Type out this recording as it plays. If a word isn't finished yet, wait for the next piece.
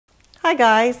Hi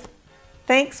guys,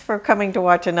 thanks for coming to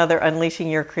watch another Unleashing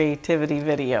Your Creativity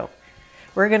video.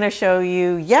 We're going to show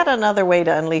you yet another way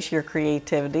to unleash your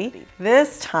creativity.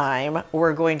 This time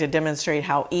we're going to demonstrate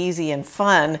how easy and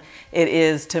fun it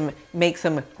is to make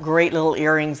some great little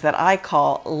earrings that I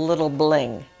call Lil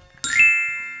Bling.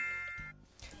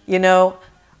 You know,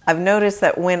 I've noticed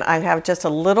that when I have just a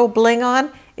little bling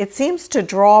on, it seems to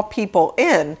draw people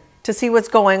in to see what's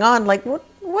going on. Like,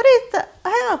 what is that?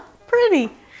 Ah, pretty.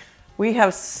 We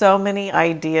have so many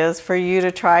ideas for you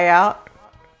to try out.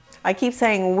 I keep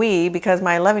saying we because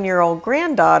my 11-year-old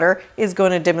granddaughter is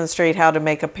going to demonstrate how to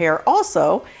make a pair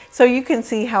also, so you can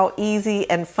see how easy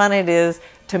and fun it is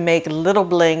to make Lil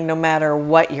Bling no matter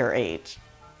what your age.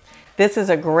 This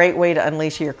is a great way to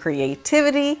unleash your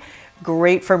creativity,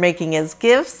 great for making as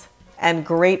gifts, and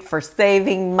great for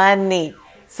saving money.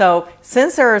 So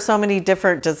since there are so many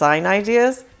different design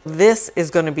ideas, this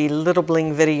is going to be Lil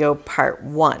Bling video part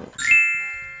 1.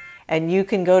 And you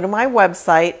can go to my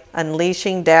website,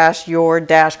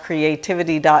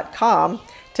 unleashing-your-creativity.com,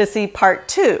 to see part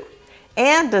 2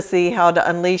 and to see how to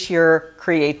unleash your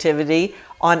creativity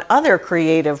on other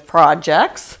creative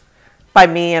projects by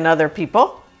me and other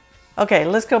people. Okay,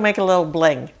 let's go make a little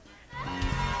bling.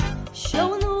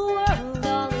 Showing the world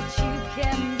all that you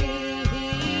can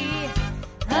be,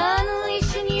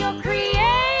 unleashing your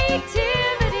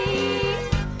creativity,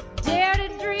 dare to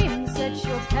dream, set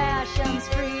your passions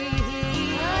free,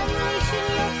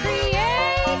 unleashing your creativity.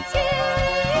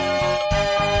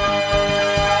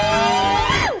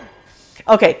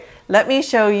 Okay, let me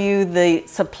show you the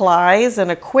supplies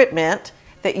and equipment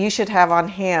that you should have on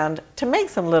hand to make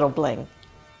some Lil Bling.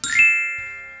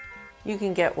 You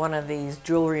can get one of these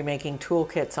jewelry making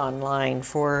toolkits online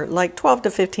for like $12 to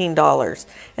 $15,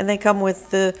 and they come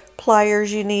with the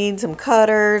pliers you need, some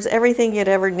cutters, everything you'd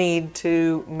ever need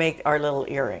to make our little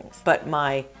earrings. But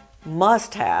my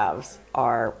must-haves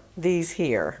are these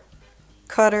here: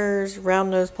 cutters, round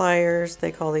nose pliers,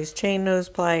 they call these chain nose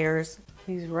pliers.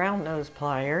 These round nose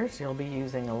pliers you'll be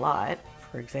using a lot,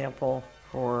 for example,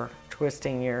 for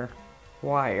twisting your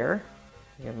wire.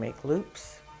 You can make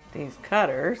loops. These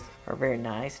cutters are very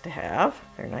nice to have.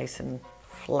 They're nice and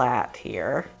flat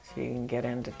here, so you can get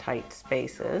into tight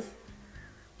spaces.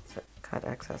 So cut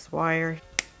excess wire.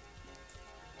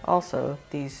 Also,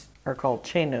 these are called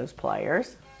chain nose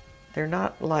pliers. They're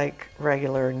not like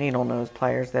regular needle nose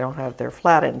pliers. They're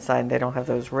flat inside. They don't have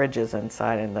those ridges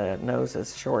inside, and the nose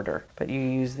is shorter. But you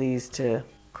use these to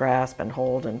grasp and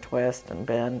hold and twist and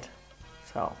bend.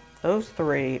 So those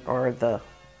three are the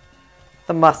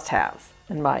must-haves,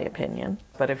 in my opinion.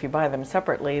 But if you buy them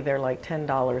separately, they're like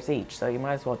 $10 each, so you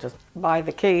might as well just buy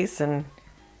the case and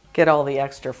get all the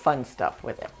extra fun stuff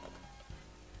with it.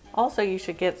 Also, you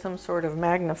should get some sort of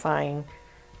magnifying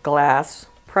glass,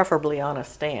 preferably on a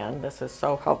stand. This is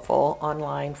so helpful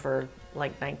online for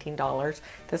like $19.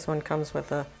 This one comes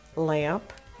with a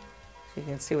lamp, so you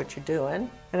can see what you're doing.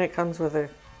 And it comes with a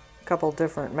couple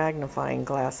different magnifying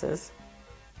glasses,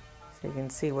 so you can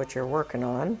see what you're working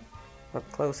on up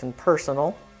close and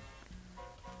personal.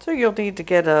 So you'll need to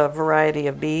get a variety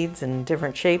of beads in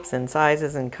different shapes and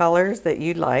sizes and colors that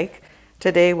you like.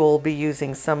 Today we'll be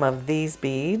using some of these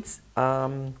beads,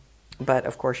 but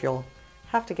of course you'll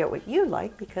have to get what you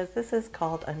like, because this is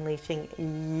called Unleashing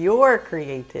Your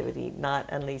Creativity, not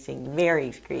Unleashing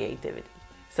Mary's Creativity.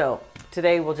 So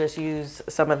today we'll just use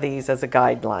some of these as a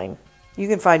guideline. You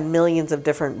can find millions of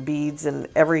different beads in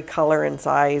every color and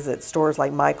size at stores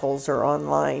like Michael's or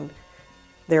online.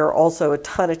 There are also a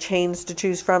ton of chains to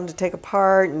choose from to take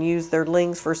apart and use their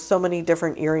links for so many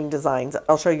different earring designs.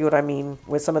 I'll show you what I mean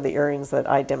with some of the earrings that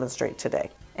I demonstrate today.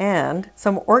 And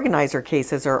some organizer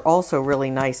cases are also really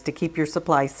nice to keep your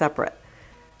supplies separate.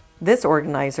 This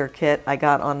organizer kit I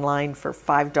got online for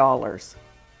 $5.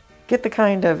 Get the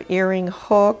kind of earring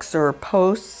hooks or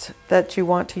posts that you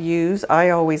want to use. I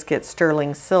always get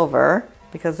sterling silver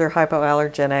because they're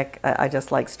hypoallergenic. I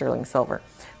just like sterling silver.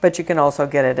 But you can also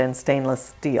get it in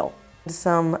stainless steel.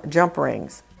 Some jump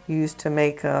rings used to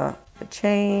make a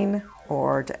chain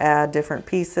or to add different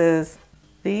pieces.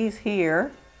 These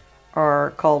here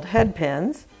are called head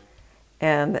pins,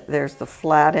 and there's the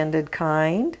flat-ended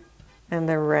kind and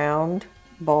the round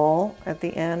ball at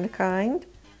the end kind.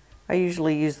 I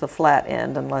usually use the flat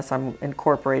end unless I'm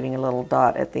incorporating a little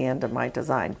dot at the end of my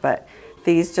design, but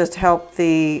these just help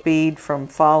the bead from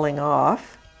falling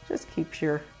off. Just keeps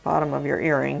your bottom of your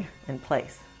earring in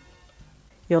place.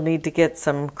 You'll need to get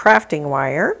some crafting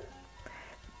wire.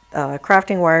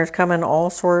 Crafting wires come in all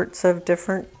sorts of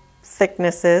different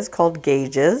thicknesses called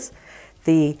gauges.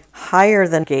 The higher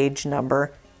the gauge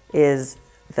number is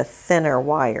the thinner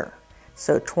wire.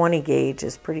 So 20 gauge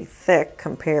is pretty thick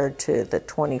compared to the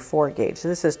 24 gauge.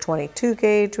 This is 22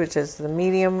 gauge, which is the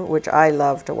medium, which I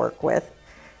love to work with.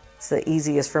 It's the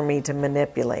easiest for me to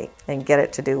manipulate and get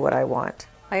it to do what I want.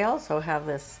 I also have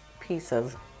this piece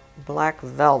of black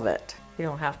velvet. You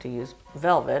don't have to use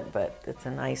velvet, but it's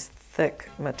a nice thick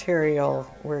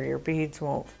material where your beads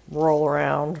won't roll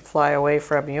around, fly away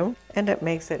from you. And it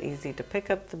makes it easy to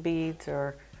pick up the beads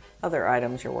or other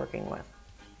items you're working with.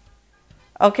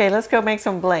 Okay, let's go make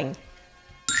some bling.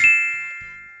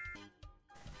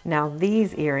 Now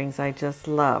these earrings I just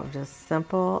love. Just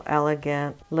simple,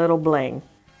 elegant, little bling.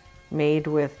 Made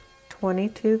with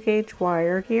 22 gauge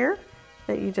wire here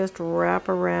that you just wrap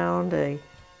around a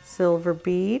silver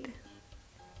bead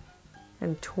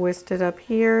and twist it up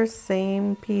here.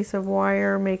 Same piece of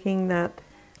wire making that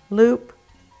loop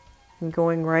and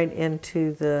going right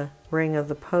into the ring of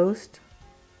the post.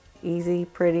 Easy,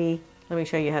 pretty. Let me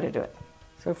show you how to do it.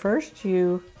 So first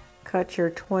you cut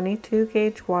your 22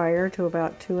 gauge wire to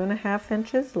about 2.5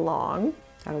 inches long.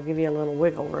 That'll give you a little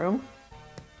wiggle room.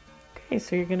 Okay,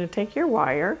 so you're going to take your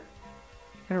wire,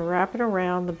 you're going to wrap it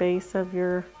around the base of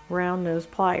your round nose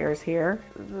pliers here.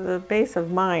 The base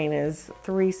of mine is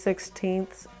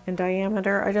 3/16 in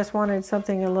diameter. I just wanted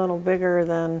something a little bigger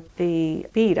than the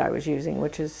bead I was using,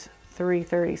 which is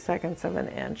 3/32 of an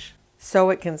inch,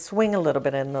 so it can swing a little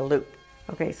bit in the loop.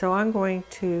 Okay, so I'm going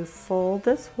to fold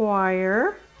this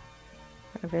wire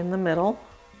kind of in the middle,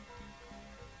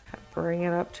 bring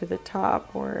it up to the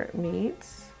top where it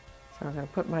meets. So I'm going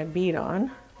to put my bead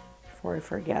on before I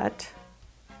forget.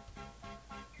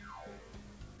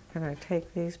 I'm going to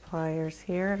take these pliers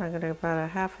here and I'm going to go about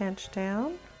 1/2 inch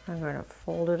down. I'm going to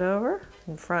fold it over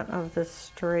in front of the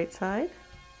straight side.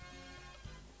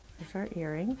 There's our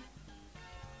earring.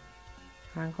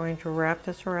 I'm going to wrap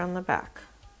this around the back,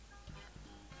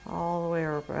 all the way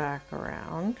back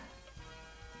around.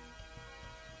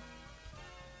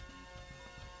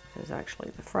 This is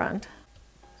actually the front,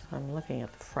 so I'm looking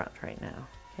at the front right now.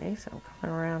 Okay, so I'm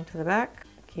coming around to the back,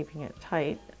 keeping it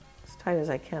tight, as tight as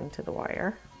I can to the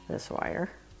wire, this wire.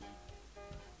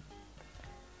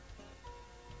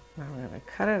 Now I'm going to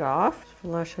cut it off as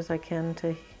flush as I can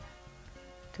to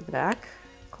the back,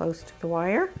 close to the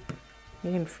wire.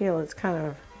 You can feel it's kind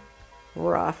of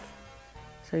rough,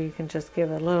 so you can just give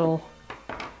it a little,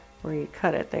 where you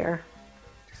cut it there,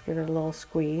 just give it a little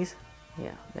squeeze.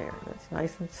 Yeah, there, that's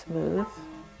nice and smooth.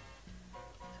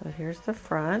 So here's the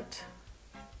front.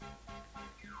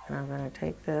 And I'm going to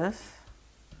take this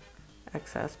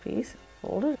excess piece,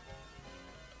 fold it,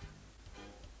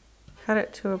 cut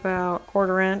it to about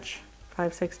 1/4 inch,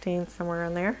 5/16, somewhere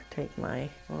in there. Take my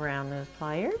round nose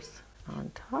pliers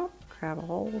on top, grab a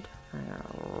hold, and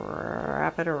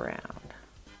wrap it around.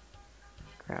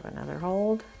 Grab another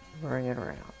hold, bring it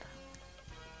around.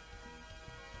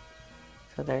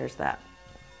 So there's that.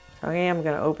 So I am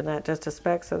going to open that just a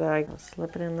speck so that I can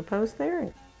slip it in the post there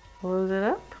and close it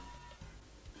up.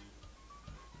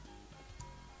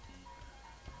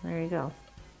 There you go.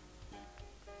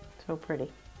 So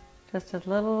pretty. Just a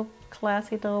little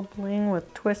classy little bling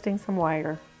with twisting some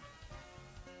wire.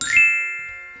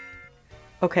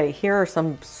 Okay, here are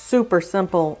some super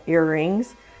simple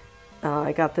earrings.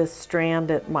 I got this strand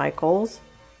at Michael's.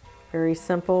 Very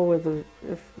simple with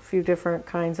a few different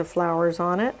kinds of flowers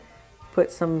on it.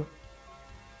 Put some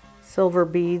silver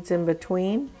beads in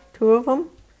between, 2 of them.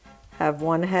 Have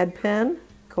 1 head pin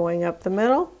going up the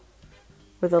middle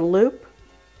with a loop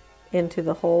into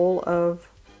the hole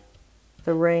of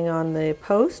the ring on the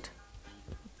post.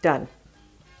 Done.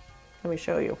 Let me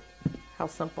show you how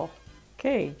simple.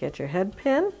 Okay, get your head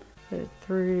pin, put it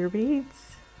through your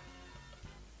beads.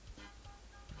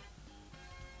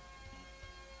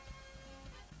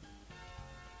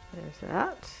 There's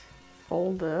that.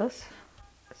 Fold this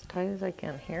as tight as I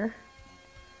can here.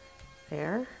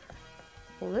 There.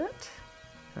 Hold it.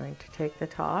 I'm going to take the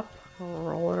top,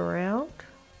 roll it around,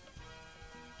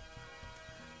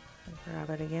 and grab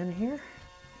it again here.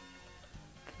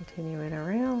 Continue it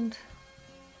around.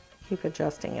 Keep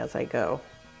adjusting as I go.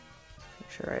 Make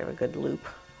sure I have a good loop.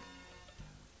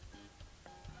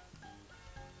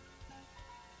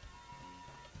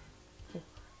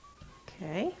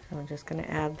 Okay, I'm just going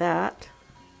to add that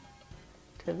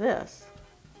to this.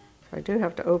 So I do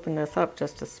have to open this up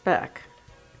just a speck.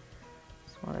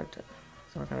 Just wanted to,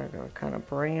 so I'm going to go kind of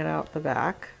bring it out the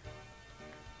back.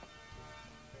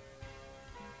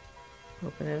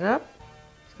 Open it up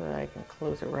so that I can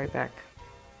close it right back.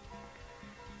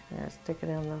 And stick it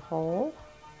in the hole,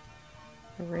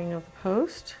 the ring of the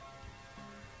post.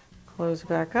 Close it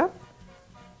back up.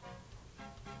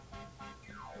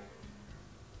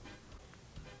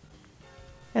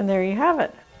 And there you have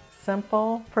it.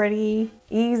 Simple, pretty,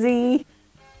 easy,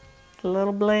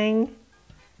 little bling,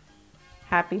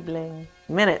 happy bling.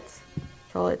 Minutes,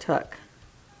 that's all it took.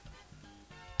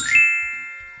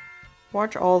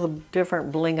 Watch all the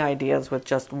different bling ideas with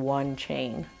just one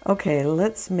chain. Okay,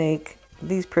 let's make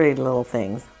these pretty little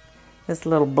things. This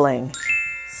little bling,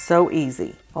 so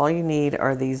easy. All you need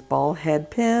are these ball head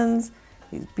pins,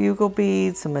 these bugle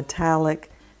beads, some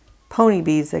metallic pony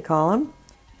beads they call them.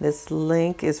 This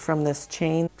link is from this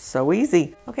chain, so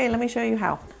easy. Okay, let me show you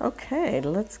how. Okay,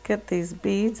 let's get these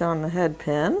beads on the head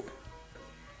pin.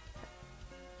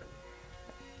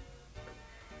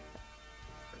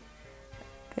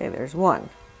 Okay, there's one.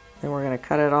 Then we're going to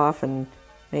cut it off and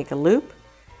make a loop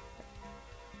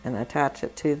and attach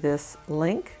it to this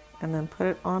link and then put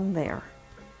it on there.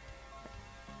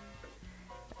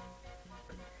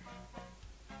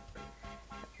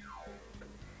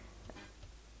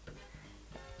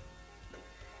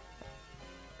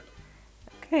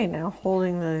 Okay, now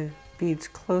holding the beads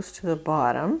close to the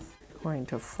bottom, I'm going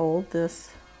to fold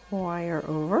this wire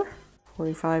over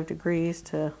 45 degrees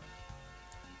to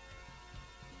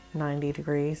 90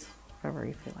 degrees, whatever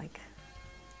you feel like.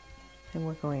 And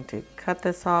we're going to cut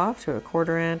this off to a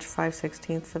 1/4 inch,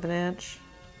 5/16 of an inch.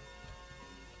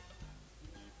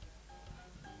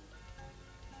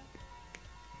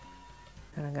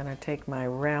 And I'm going to take my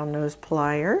round nose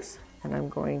pliers and I'm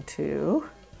going to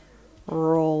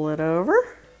roll it over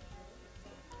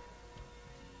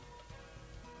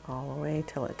all the way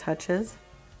till it touches.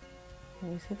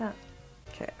 Can you see that?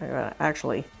 Okay, I'm going to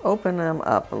actually open them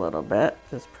up a little bit.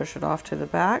 Just push it off to the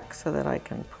back so that I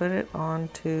can put it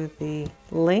onto the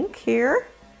link here.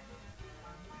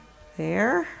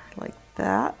 There, like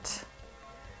that.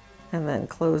 And then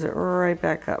close it right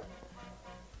back up.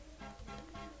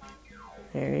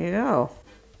 There you go.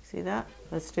 See that?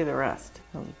 Let's do the rest.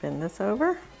 I'll bend this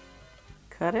over,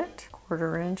 cut it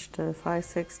 1/4 inch to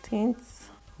 5/16.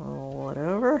 Roll it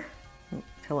over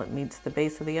until it meets the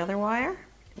base of the other wire.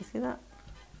 You see that?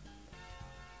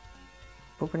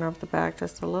 Open up the back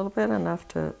just a little bit, enough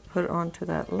to put it onto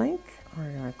that link.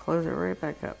 We're going to close it right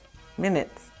back up.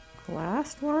 Minutes.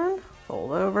 Last one.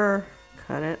 Fold over,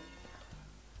 cut it,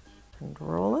 and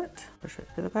roll it. Push it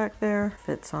to the back there.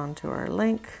 Fits onto our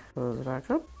link. Close it back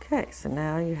up. Okay, so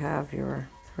now you have your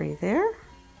 3 there.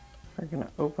 We're going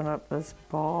to open up this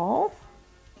ball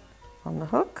on the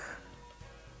hook.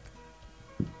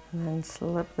 And then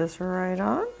slip this right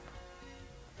on.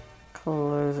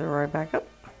 Close it right back up.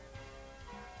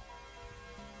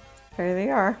 There they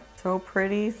are. So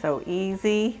pretty, so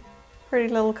easy. Pretty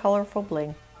little colorful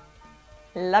bling.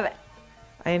 Love it.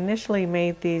 I initially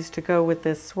made these to go with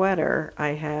this sweater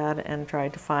I had and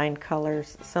tried to find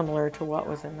colors similar to what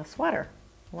was in the sweater.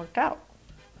 Worked out.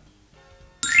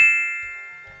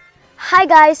 Hi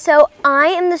guys, so I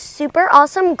am the super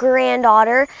awesome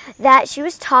granddaughter that she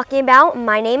was talking about.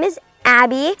 My name is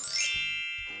Abby.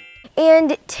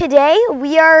 And today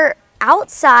we are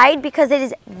outside because it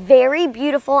is very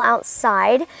beautiful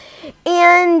outside.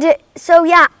 And so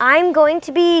yeah, I'm going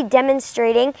to be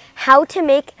demonstrating how to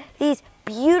make these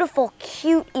beautiful,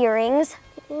 cute earrings.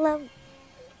 Love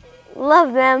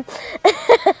them.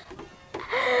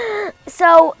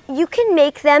 So you can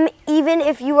make them even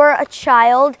if you are a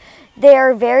child. They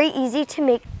are very easy to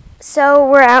make. So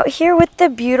we're out here with the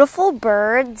beautiful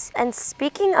birds. And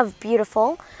speaking of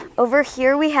beautiful, over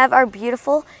here we have our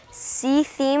beautiful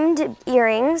sea-themed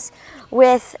earrings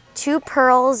with 2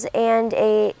 pearls and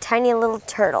a tiny little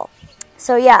turtle.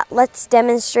 So yeah, let's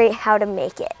demonstrate how to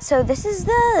make it. So this is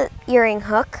the earring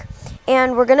hook,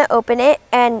 and we're gonna open it,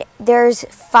 and there's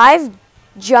 5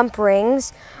 jump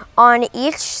rings on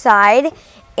each side,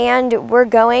 and we're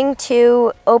going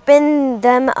to open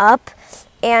them up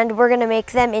and we're gonna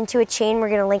make them into a chain. We're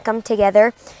gonna link them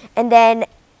together, and then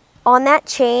on that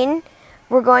chain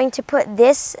we're going to put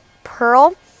this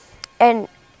pearl and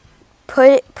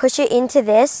push it into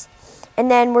this, and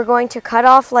then we're going to cut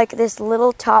off like this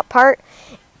little top part,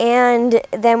 and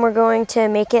then we're going to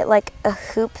make it like a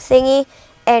hoop thingy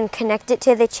and connect it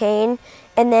to the chain,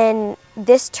 and then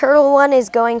this turtle one is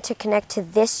going to connect to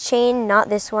this chain, not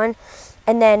this one,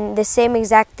 and then the same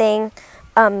exact thing.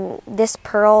 This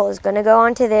pearl is going to go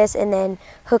onto this and then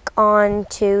hook on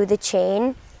to the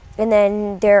chain, and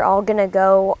then they're all going to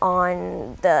go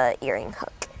on the earring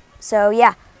hook. So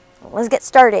yeah, let's get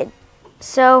started.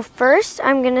 So first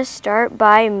I'm going to start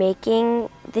by making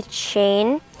the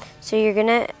chain. So you're going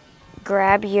to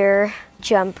grab your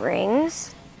jump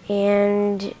rings,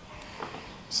 and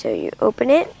so you open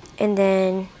it and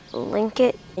then link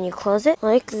it, and you close it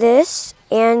like this,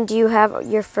 and you have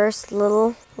your first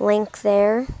little link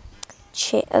there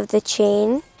of the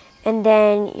chain, And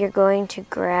then you're going to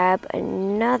grab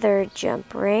another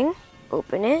jump ring,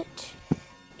 open it,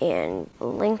 and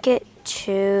link it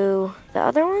to the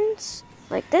other ones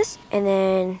like this, and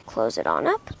then close it on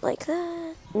up like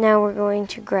that. Now we're going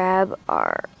to grab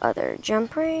our other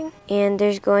jump ring, and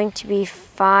there's going to be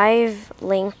 5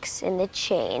 links in the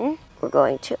chain. We're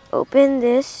going to open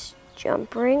this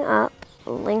jump ring up,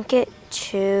 link it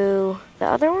to the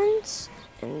other ones,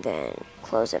 and then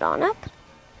close it on up.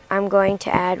 I'm going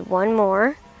to add one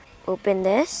more, open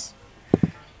this,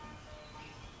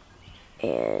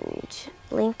 and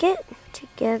link it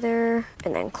together,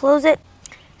 and then close it.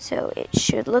 So it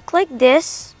should look like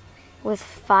this with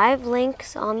 5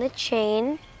 links on the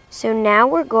chain. So now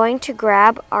we're going to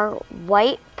grab our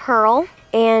white pearl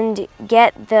and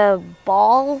get the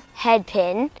ball head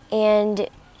pin and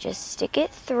just stick it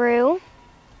through.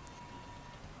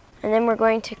 And then we're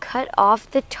going to cut off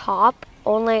the top,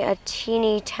 only a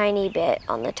teeny tiny bit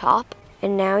on the top.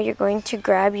 And now you're going to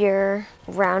grab your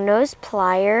round nose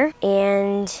plier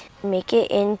and make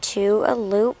it into a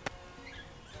loop,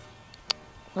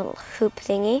 little hoop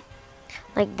thingy,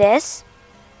 like this.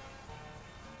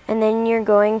 And then you're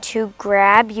going to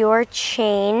grab your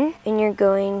chain and you're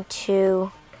going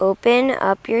to open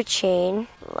up your chain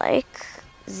like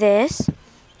this.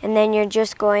 And then you're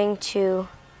just going to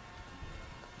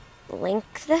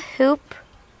link the hoop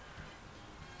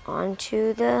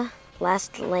onto the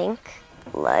last link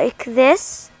like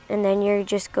this, and then you're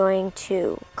just going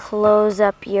to close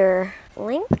up your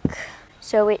link.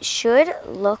 So it should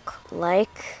look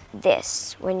like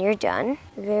this when you're done.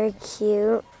 Very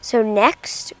cute. So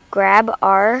next, grab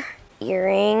our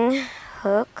earring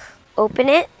hook, open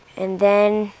it, and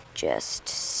then just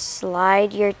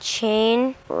slide your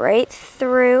chain right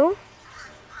through,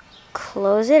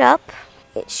 close it up.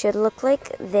 It should look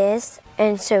like this.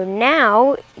 And so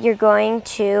now you're going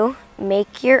to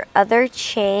make your other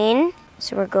chain.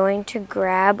 So we're going to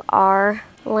grab our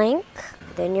link,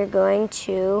 then you're going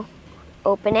to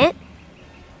open it,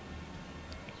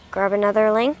 grab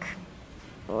another link,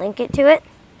 link it to it.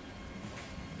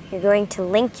 You're going to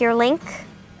link your link,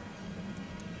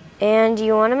 and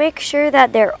you want to make sure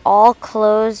that they're all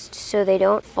closed so they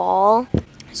don't fall.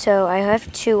 So I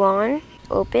have 2 on.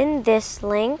 Open this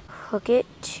link, hook it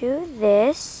to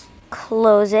this,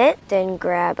 close it, then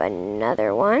grab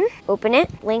another one, open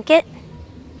it, link it,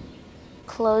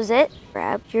 close it,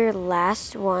 grab your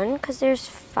last one because there's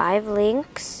 5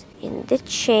 links in the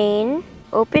chain,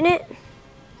 open it,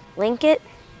 link it,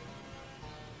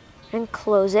 and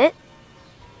close it.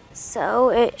 So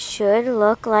it should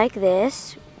look like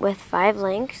this with 5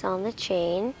 links on the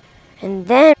chain. And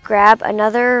then grab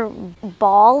another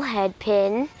ball head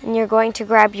pin, and you're going to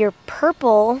grab your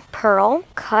purple pearl,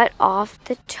 cut off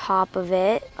the top of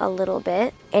it a little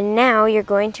bit. And now you're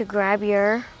going to grab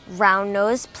your round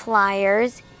nose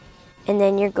pliers, and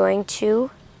then you're going to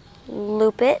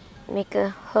loop it, make a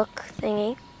hook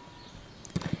thingy.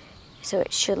 So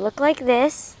it should look like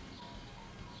this.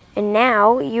 And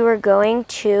now you are going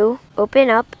to open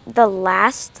up the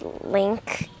last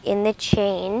link in the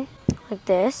chain like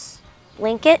this.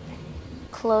 Link it,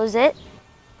 close it.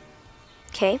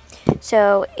 Okay,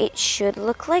 so it should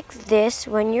look like this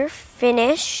when you're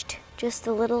finished. Just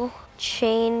a little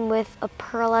chain with a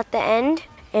pearl at the end.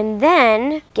 And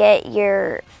then get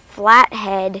your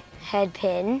flathead head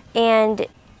pin and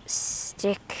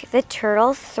stick the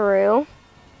turtle through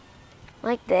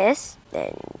like this.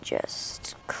 Then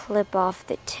just clip off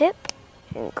the tip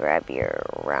and grab your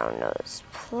round nose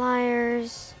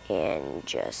pliers and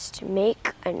just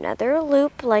make another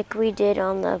loop like we did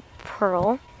on the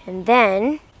pearl. And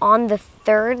then on the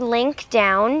 3rd link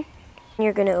down,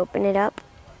 you're going to open it up,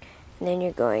 and then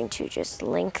you're going to just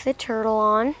link the turtle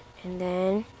on and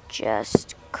then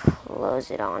just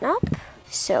close it on up.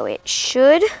 So it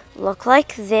should look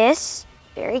like this.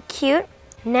 Very cute.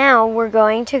 Now we're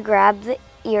going to grab the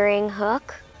earring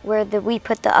hook where we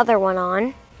put the other one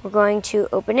on. We're going to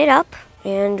open it up,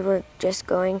 and we're just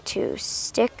going to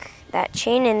stick that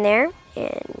chain in there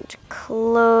and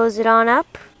close it on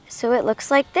up so it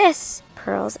looks like this.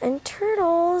 Pearls and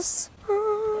turtles.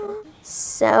 Aww.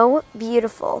 So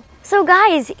beautiful. So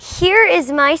guys, here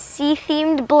is my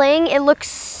sea-themed bling. It looks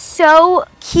so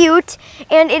cute,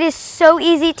 and it is so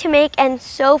easy to make and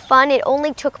so fun. It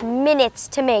only took minutes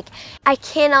to make. I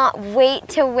cannot wait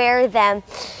to wear them.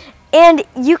 And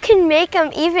you can make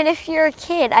them even if you're a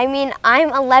kid. I mean, I'm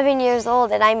 11 years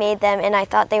old and I made them and I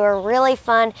thought they were really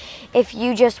fun if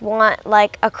you just want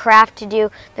like a craft to do.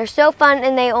 They're so fun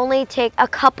and they only take a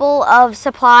couple of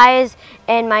supplies,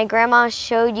 and my grandma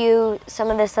showed you some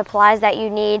of the supplies that you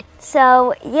need.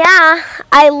 So yeah,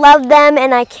 I love them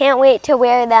and I can't wait to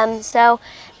wear them. So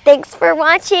thanks for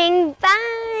watching.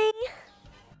 Bye.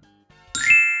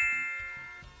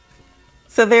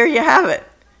 So there you have it.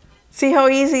 See how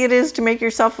easy it is to make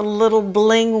yourself a little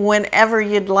bling whenever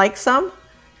you'd like some?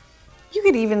 You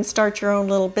could even start your own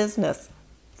little business.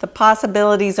 The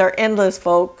possibilities are endless,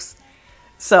 folks.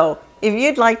 So if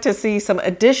you'd like to see some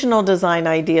additional design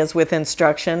ideas with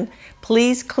instruction,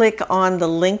 please click on the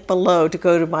link below to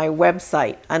go to my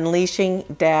website,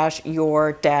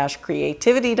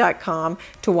 unleashing-your-creativity.com,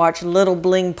 to watch Lil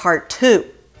Bling Part 2.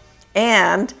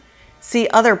 And see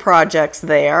other projects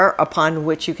there upon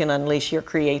which you can unleash your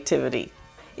creativity.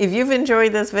 If you've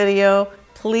enjoyed this video,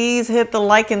 please hit the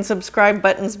like and subscribe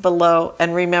buttons below.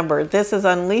 And remember, this is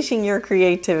Unleashing Your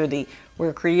Creativity,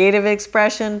 where creative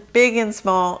expression, big and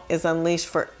small, is unleashed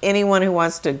for anyone who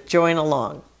wants to join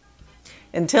along.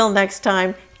 Until next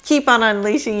time, keep on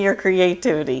unleashing your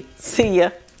creativity. See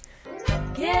ya.